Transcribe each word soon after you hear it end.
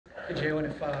Hey, Jalen,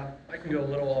 if I can go a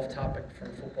little off topic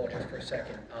from football just for a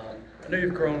second. I know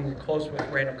you've grown close with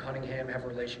Randall Cunningham, have a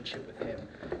relationship with him.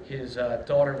 His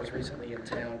daughter was recently in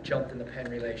town, jumped in the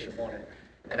pen relay, she won it.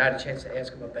 And I had a chance to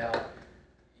ask him about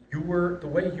the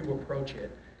way you approach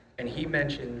it. And he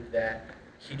mentioned that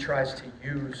he tries to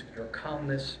use your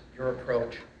calmness, your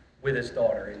approach with his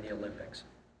daughter in the Olympics.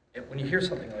 When you hear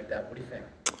something like that, what do you think?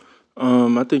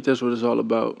 I think that's what it's all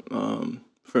about.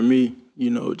 For me,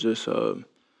 just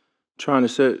trying to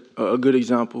set a good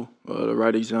example, the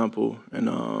right example,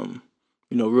 and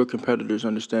real competitors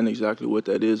understand exactly what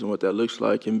that is and what that looks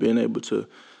like, and being able to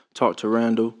talk to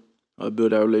Randall,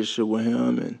 build that relationship with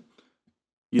him, and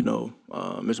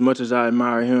as much as I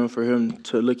admire him, for him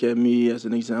to look at me as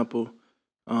an example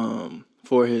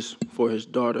for his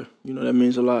daughter, that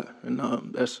means a lot, and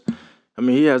that's. I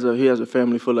mean, he has a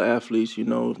family full of athletes,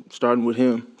 starting with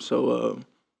him. So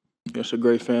it's a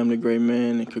great family, great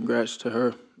man, and congrats to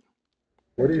her.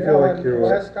 What do you feel like you're?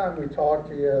 Last time we talked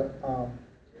to you,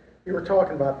 you were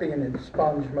talking about being in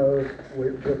sponge mode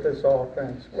with this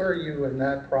offense. Where are you in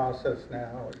that process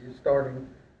now? Are you starting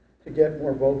to get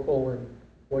more vocal in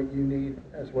what you need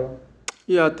as well?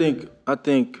 Yeah, I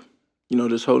think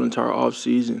this whole entire off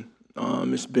season,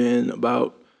 it's been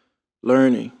about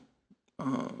learning,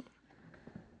 um,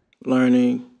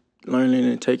 learning, learning,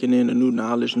 and taking in the new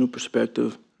knowledge, new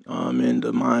perspective, and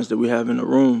the minds that we have in the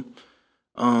room.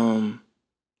 Um,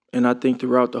 and I think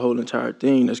throughout the whole entire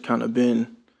thing, that's kind of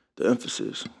been the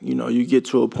emphasis. You get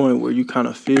to a point where you kind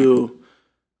of feel,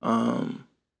 um,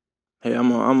 hey, I'm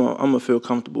gonna feel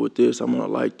comfortable with this. I'm gonna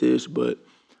like this, but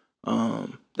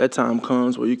that time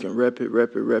comes where you can rep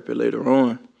it later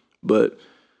on. But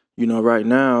right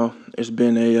now it's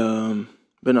been a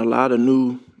lot of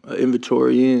new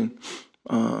inventory in.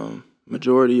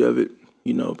 Majority of it,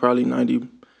 probably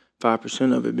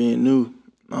 95% of it being new.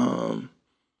 Um,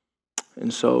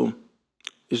 and so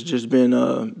it's just been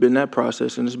that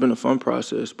process, and it's been a fun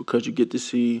process because you get to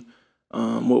see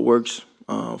what works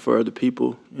for other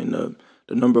people. And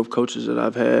the number of coaches that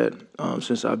I've had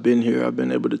since I've been here, I've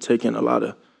been able to take in a lot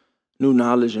of new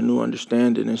knowledge and new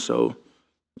understanding. And so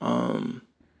I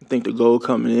think the goal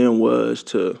coming in was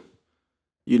to,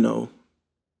 you know,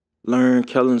 learn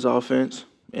Kellen's offense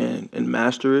and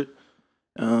master it.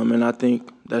 And I think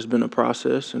that's been a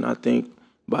process. And I think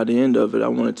by the end of it, I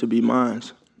want it to be mine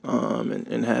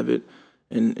and have it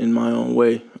in my own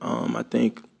way. I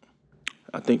think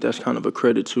that's kind of a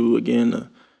credit to, again,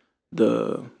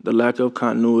 the lack of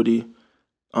continuity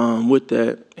with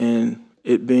that, and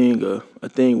it being a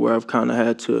thing where I've kind of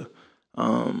had to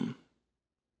um,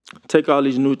 take all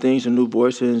these new things and new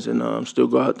voices and still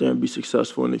go out there and be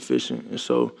successful and efficient. And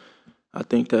so I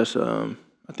think that's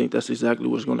exactly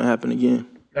what's going to happen again.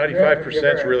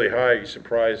 95% is really high. You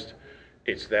surprised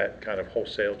it's that kind of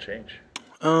wholesale change?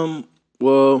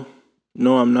 Well,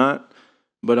 no, I'm not.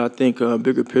 But I think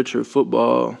bigger picture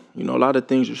football, a lot of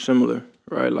things are similar,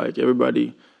 right? Like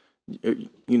everybody,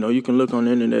 you can look on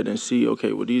the internet and see,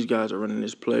 okay, well, these guys are running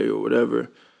this play or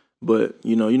whatever. But,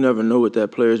 you never know what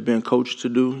that player is being coached to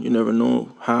do. You never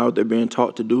know how they're being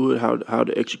taught to do it, how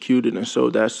to execute it. And so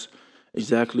that's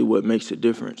exactly what makes it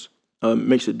different.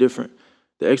 The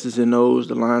X's and O's,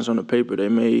 the lines on the paper, they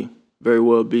may very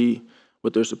well be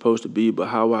what they're supposed to be, but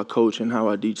how I coach and how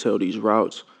I detail these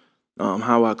routes,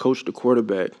 how I coach the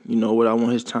quarterback, what I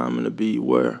want his timing to be,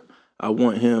 where I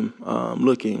want him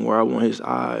looking, where I want his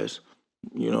eyes.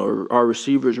 Are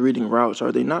receivers reading routes?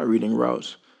 Are they not reading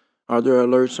routes? Are there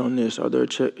alerts on this? Are there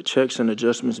checks and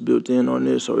adjustments built in on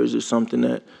this? Or is it something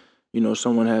that,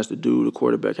 someone has to do, the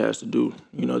quarterback has to do?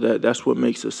 That's what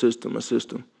makes a system a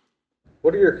system.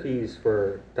 What are your keys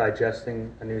for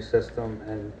digesting a new system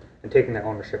and taking that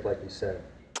ownership, like you said?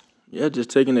 Yeah, just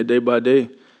taking it day by day.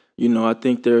 I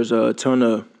think there's a ton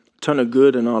of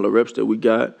good in all the reps that we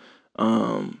got.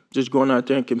 Just going out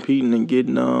there and competing and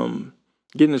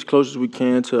getting as close as we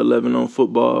can to 11 on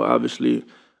football. Obviously,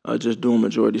 just doing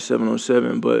majority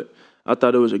 7-on-7. But I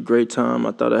thought it was a great time.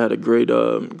 I thought I had a great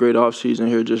off season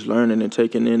here, just learning and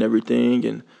taking in everything.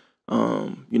 And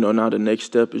now the next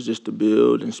step is just to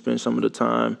build and spend some of the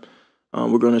time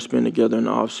we're going to spend together in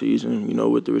the off season,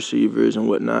 with the receivers and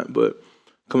whatnot. But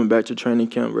coming back to training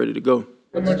camp, ready to go.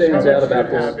 What stands out about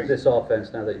this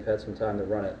offense now that you've had some time to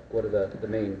run it? What are the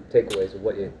main takeaways of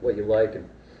what you like?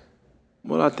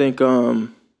 Well, I think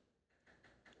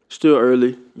still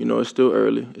early. It's still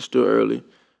early. It's still early.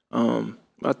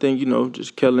 I think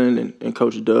just Kellen and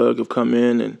Coach Doug have come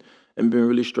in and been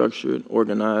really structured,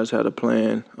 organized, had a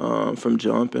plan from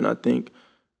jump, and I think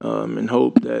and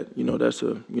hope that that's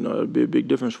it'll be a big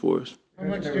difference for us. How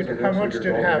much did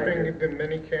having the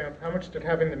mini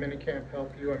camp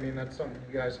help you? I mean, that's something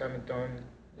you guys haven't done,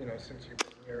 since you've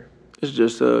been here. It's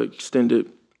just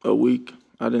extended a week.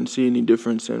 I didn't see any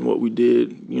difference in what we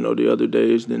did, the other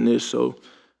days than this. So,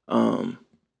 it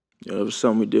was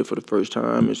something we did for the first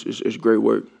time. It's great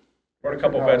work. Brought a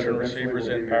couple veteran receivers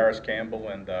in, Paris Campbell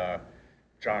and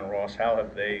John Ross. How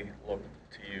have they looked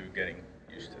to you getting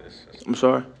used to this system? I'm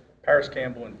sorry? Paris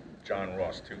Campbell and John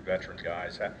Ross, two veteran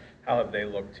guys. How have they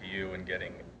looked to you in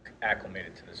getting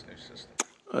acclimated to this new system?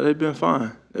 They've been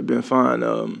fine. They've been fine.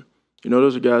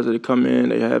 Those are guys that come in.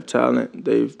 They have talent.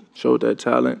 They've showed that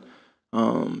talent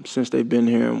since they've been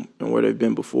here and where they've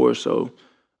been before. So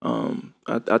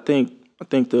I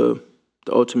think the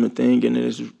ultimate thing in it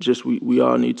is just we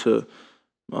all need to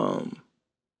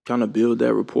kind of build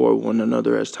that rapport with one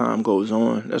another as time goes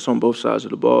on. That's on both sides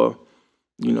of the ball.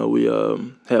 We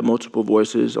had multiple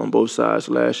voices on both sides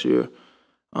last year,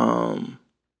 on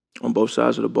both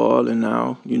sides of the ball, and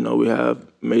now, we have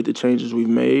made the changes we've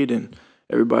made, and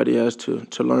everybody has to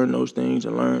learn those things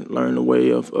and learn the way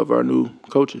of our new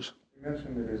coaches. You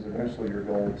mentioned it is eventually your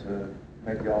goal to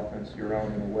make the offense your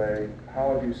own in a way.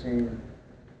 How have you seen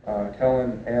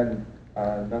Kellen and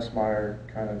Nussmeier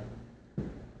kind of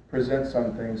present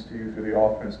some things to you through the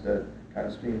offense that kind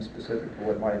of seem specific to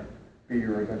what might be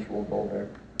your eventual goal there?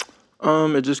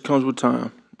 It just comes with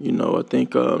time. I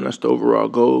think that's the overall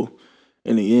goal.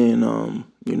 In the end,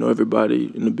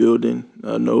 everybody in the building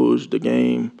knows the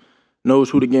game, knows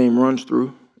who the game runs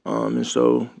through. And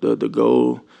so the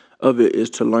goal of it is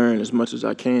to learn as much as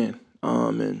I can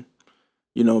and,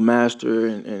 master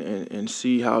and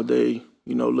see how they,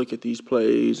 look at these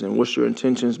plays and what's your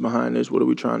intentions behind this. What are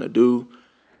we trying to do?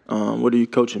 What are you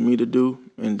coaching me to do?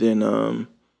 And then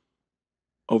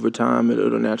over time,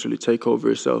 it'll naturally take over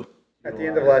itself. At the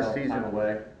end of last season, time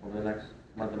away over the next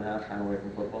month and a half, time away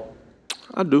from football?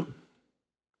 I do.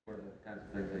 What are the kinds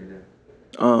of things that you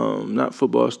do? Not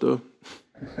football stuff.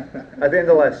 At the end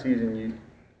of last season,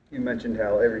 you mentioned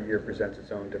how every year presents its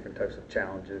own different types of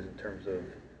challenges in terms of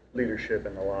leadership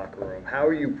in the locker room. How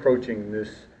are you approaching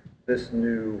this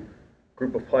new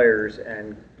group of players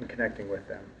and connecting with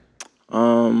them?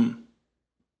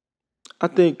 I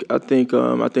think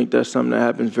that's something that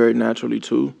happens very naturally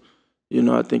too.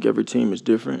 I think every team is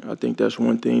different. I think that's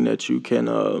one thing that you can,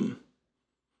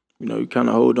 you kind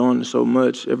of hold on to so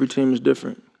much. Every team is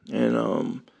different, and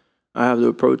I have the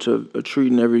approach of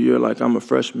treating every year like I'm a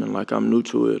freshman, like I'm new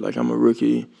to it, like I'm a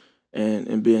rookie,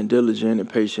 and being diligent and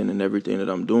patient in everything that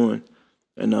I'm doing.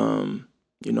 And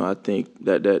I think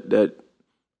that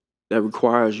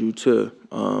requires you to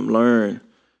learn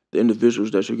the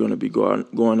individuals that you're going to be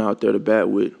going out there to bat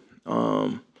with.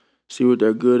 See what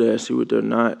they're good at, see what they're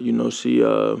not. Just see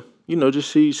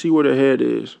where their head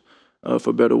is,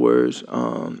 for better words,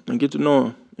 and get to know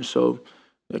them. And so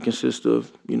that consists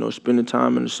of spending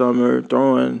time in the summer,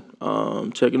 throwing,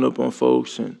 checking up on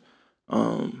folks, and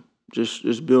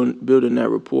just building that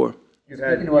rapport.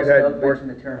 Speaking to us about mention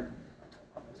the term.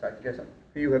 Sorry, did you have something?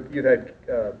 You've had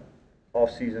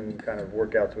off-season kind of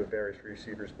workouts with various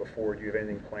receivers before. Do you have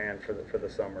anything planned for the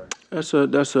summer?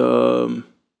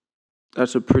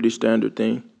 That's a pretty standard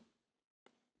thing.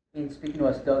 And speaking to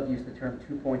us, Doug used the term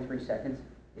 2.3 seconds.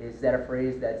 Is that a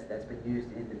phrase that's been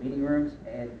used in the meeting rooms?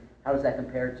 And how does that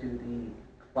compare to the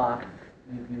clock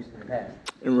you've used in the past?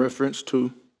 In reference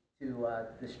to? To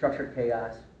the structured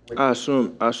chaos. I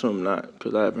assume not,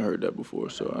 because I haven't heard that before,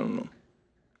 so I don't know.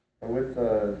 With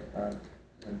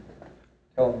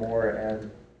Kellen Moore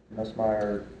and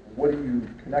Nussmeier, what do you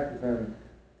connect with them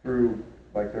through,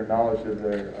 like their knowledge of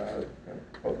their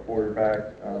both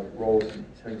quarterback roles and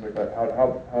things like that?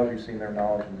 How have you seen their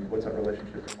knowledge, and what's that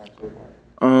relationship been like so far?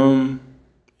 I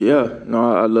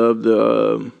love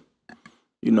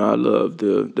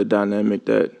the dynamic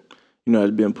that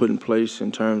has been put in place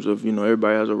in terms of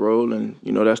everybody has a role, and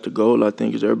that's the goal. I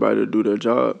think is everybody to do their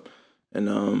job, and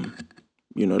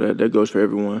that goes for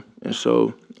everyone. And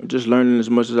so just learning as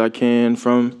much as I can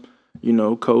from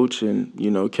Coach, and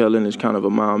Kellen is kind of a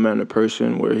mild-mannered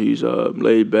person where he's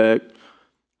laid back,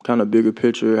 kind of bigger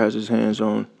picture, has his hands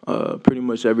on pretty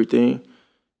much everything,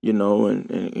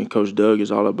 and Coach Doug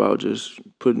is all about just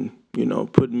putting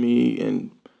me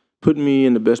in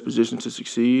the best position to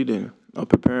succeed and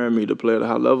preparing me to play at a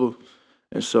high level.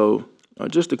 And so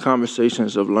just the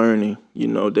conversations of learning,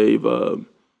 they've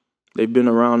been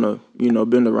around it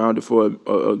for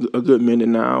a good minute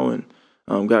now, and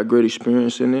got great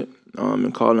experience in it,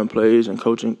 and calling plays and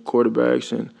coaching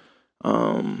quarterbacks, and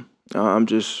I'm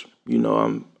just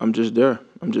there.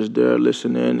 I'm just there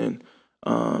listening and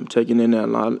taking in that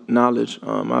knowledge.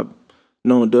 I've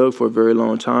known Doug for a very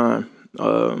long time,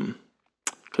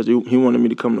 because he wanted me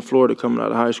to come to Florida coming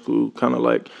out of high school, kind of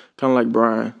like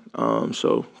Brian.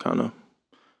 So kind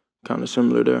of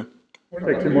similar there. What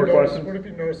Take have two you more noticed- questions. What have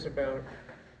you noticed about,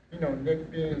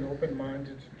 Nick being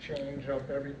open-minded to change up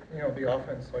the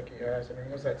offense like he has? I mean,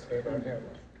 what does that say about him?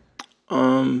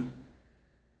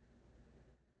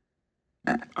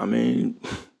 I mean,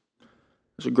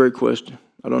 it's a great question.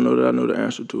 I don't know that I know the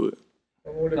answer to it.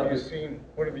 Well, what have you seen?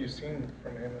 What have you seen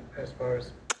from him as far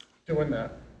as doing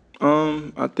that?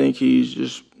 I think he's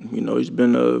just, he's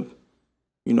been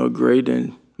great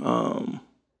in,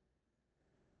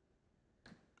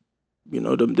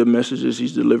 the messages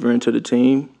he's delivering to the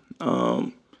team.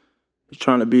 He's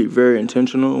trying to be very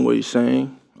intentional in what he's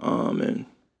saying. And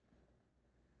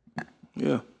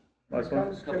yeah. Last one.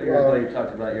 A couple of years ago, you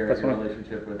talked about your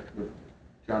relationship with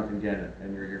Jonathan Gannett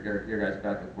and your guys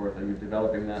back and forth. Are you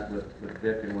developing that with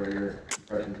Vic, and what are your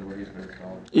impressions of what he's been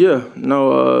installing? Yeah,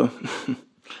 no,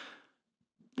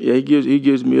 yeah, he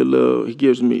gives me a little.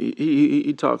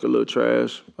 He talk a little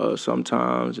trash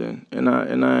sometimes, and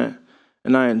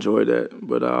I enjoy that.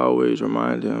 But I always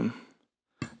remind him,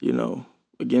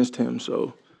 against him.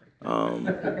 So,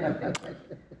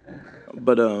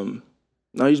 but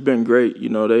no, he's been great.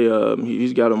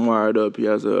 He's got him wired up. He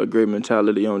has a great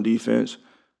mentality on defense.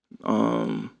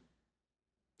 Kind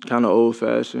of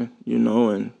old-fashioned, and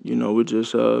we're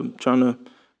just trying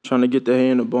to get the hay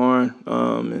in the barn,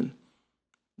 and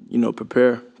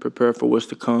prepare for what's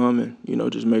to come, and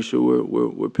just make sure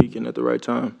we're peaking at the right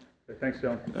time. Thanks,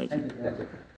 John. Thank you.